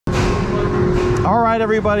All right,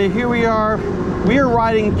 everybody, here we are. We are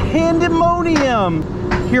riding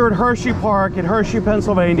Candymonium here at Hershey Park in Hershey,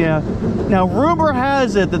 Pennsylvania. Now, rumor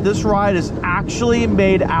has it that this ride is actually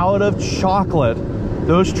made out of chocolate.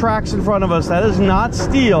 Those tracks in front of us, that is not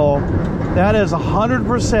steel. That is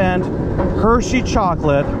 100% Hershey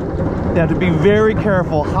chocolate. You have to be very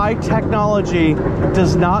careful. High technology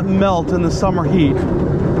does not melt in the summer heat.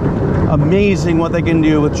 Amazing what they can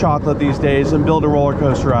do with chocolate these days and build a roller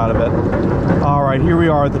coaster out of it. All right, here we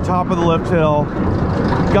are at the top of the lift hill.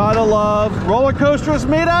 Gotta love roller coasters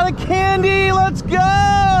made out of candy. Let's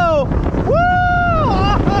go! Woo!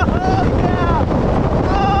 Oh, yeah!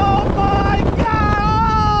 Oh my God!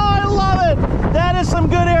 Oh, I love it! That is some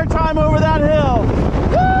good airtime over that hill.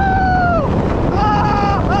 Woo!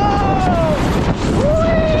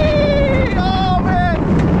 Whee! Oh man!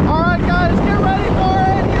 All right, guys, get ready for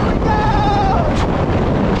it. Here we go!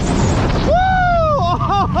 Woo!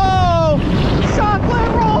 Oh,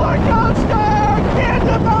 chocolate roller coaster,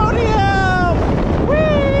 Candymonium!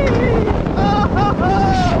 Whee! Oh.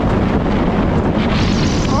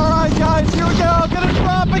 All right, guys, here we go. Gonna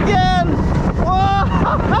drop again. Whoa!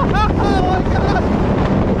 Oh my God!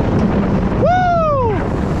 Woo!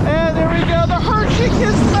 And there we go. The Hershey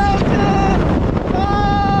Kiss Mountain.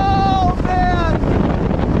 Oh man!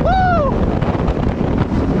 Woo!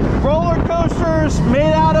 Roller coasters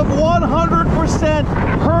made out of 100%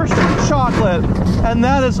 Hershey chocolate, and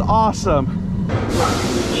that is awesome.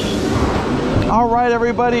 All right,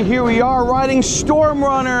 everybody, here we are riding Storm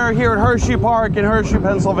Runner here at Hershey Park in Hershey,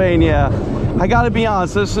 Pennsylvania. I gotta be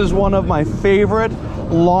honest, this is one of my favorite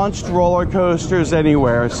launched roller coasters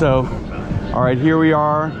anywhere. So, all right, here we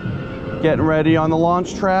are getting ready on the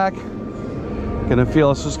launch track. Gonna feel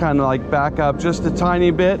us just kind of like back up just a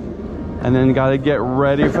tiny bit, and then gotta get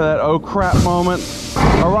ready for that oh crap moment.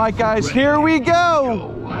 All right, guys, here we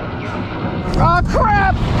go. Oh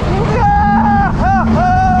crap!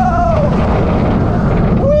 No!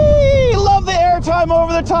 Whee! Love the airtime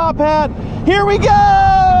over the top hat. Here we go!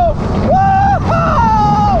 Whoa!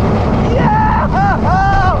 Yeah!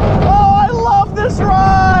 Oh, I love this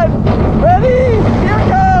ride! Ready? Here it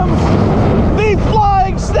comes! The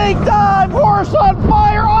Flying Snake Dive! Horse on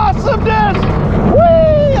Fire awesomeness!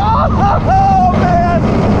 Whee! Oh, man!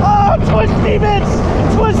 Oh, twisty bits!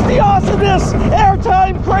 Twisty awesomeness!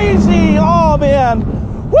 Airtime crazy! Oh, man!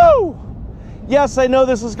 Woo! Yes, I know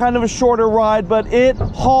this is kind of a shorter ride, but it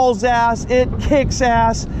hauls ass, it kicks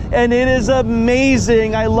ass, and it is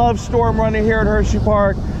amazing. I love Storm Runner here at Hershey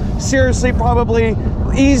Park. Seriously, probably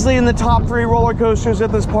easily in the top 3 roller coasters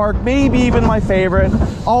at this park, maybe even my favorite.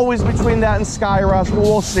 Always between that and Sky Rush, but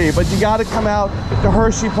we'll see. But you got to come out to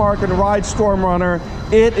Hershey Park and ride Storm Runner.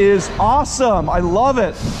 It is awesome. I love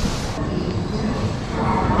it.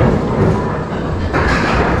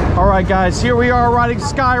 All right, guys, here we are riding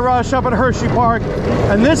Sky Rush up at Hershey Park,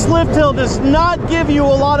 and this lift hill does not give you a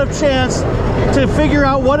lot of chance to figure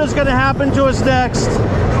out what is going to happen to us next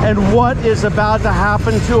and what is about to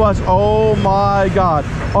happen to us. Oh my God.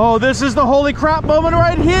 Oh, this is the holy crap moment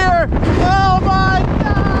right here. Oh my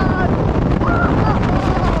God.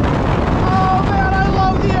 Oh man, I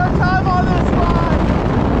love the airtime on this ride.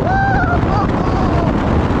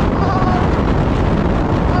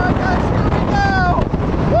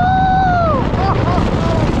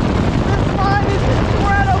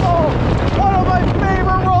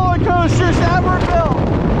 Coasters ever built.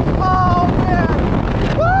 Oh man.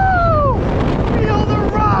 Woo! Feel the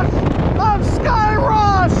rush of Sky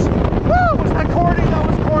Rush. Woo! Was that corny? That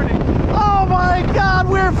was corny. Oh my God,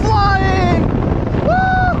 we're flying.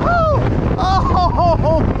 Woo!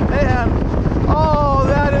 Oh man. Oh,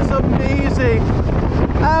 that is amazing.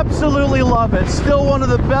 Absolutely love it. Still one of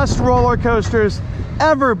the best roller coasters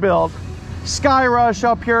ever built. Sky Rush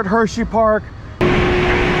up here at Hershey Park.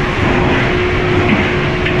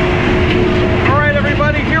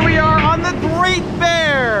 Here we are on the Great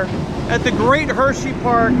Bear at the Great Hershey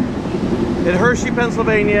Park in Hershey,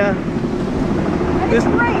 Pennsylvania. It's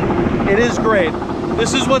great. It is great.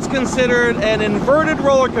 This is what's considered an inverted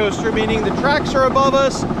roller coaster, meaning the tracks are above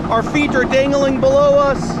us, our feet are dangling below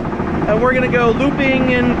us, and we're gonna go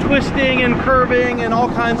looping and twisting and curving and all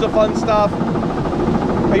kinds of fun stuff.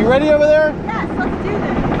 Are you ready over there? Yes, let's do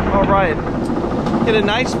this. All right. Get a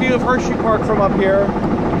nice view of Hershey Park from up here.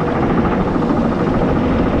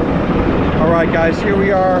 All right, guys, here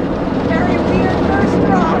we are. Very weird first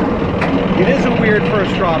drop. It is a weird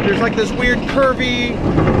first drop. There's like this weird curvy,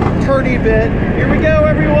 turny bit. Here we go,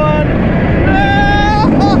 everyone.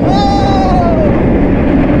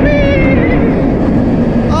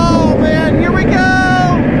 Oh man, here we go.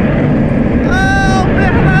 Oh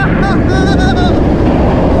man.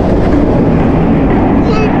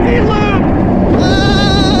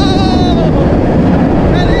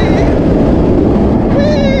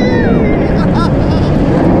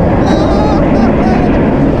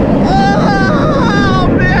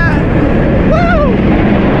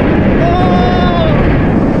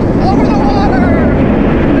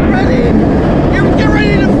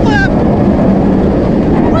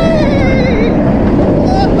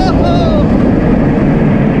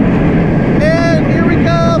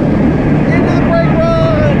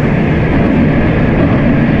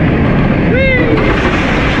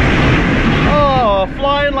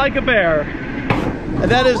 like a bear.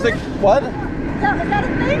 And that is the, what? Is that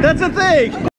a thing? That's a thing.